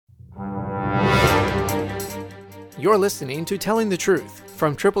You're listening to Telling the Truth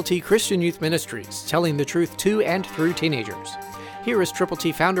from Triple T Christian Youth Ministries, telling the truth to and through teenagers. Here is Triple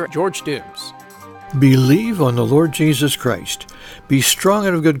T founder George Dooms. Believe on the Lord Jesus Christ. Be strong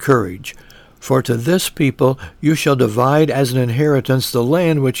and of good courage. For to this people you shall divide as an inheritance the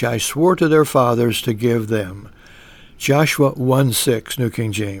land which I swore to their fathers to give them. Joshua 1:6, New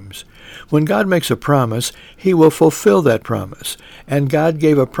King James. When God makes a promise, he will fulfill that promise. And God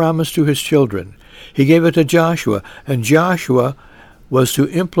gave a promise to his children. He gave it to Joshua, and Joshua was to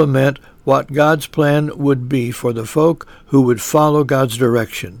implement what God's plan would be for the folk who would follow God's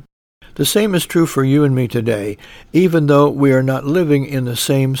direction. The same is true for you and me today. Even though we are not living in the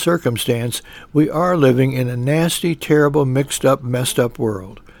same circumstance, we are living in a nasty, terrible, mixed up, messed up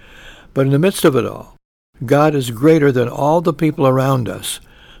world. But in the midst of it all, God is greater than all the people around us,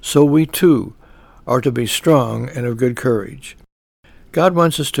 so we too are to be strong and of good courage. God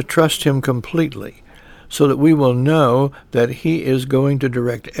wants us to trust him completely, so that we will know that he is going to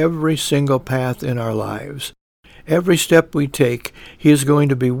direct every single path in our lives. Every step we take, he is going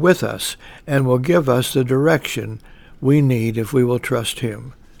to be with us and will give us the direction we need if we will trust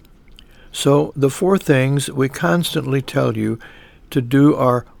him. So the four things we constantly tell you to do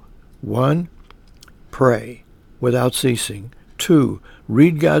are: 1. Pray without ceasing. 2.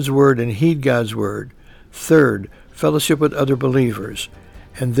 Read God's word and heed God's word. 3. Fellowship with other believers.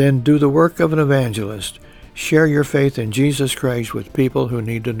 And then do the work of an evangelist. Share your faith in Jesus Christ with people who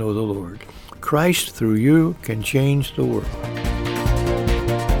need to know the Lord. Christ, through you, can change the world.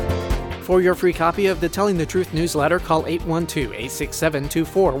 For your free copy of the Telling the Truth newsletter, call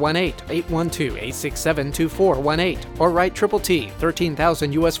 812-867-2418, 812-867-2418, or write Triple T,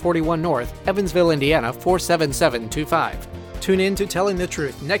 13,000 U.S. 41 North, Evansville, Indiana, 47725. Tune in to Telling the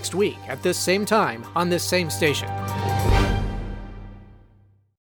Truth next week at this same time on this same station.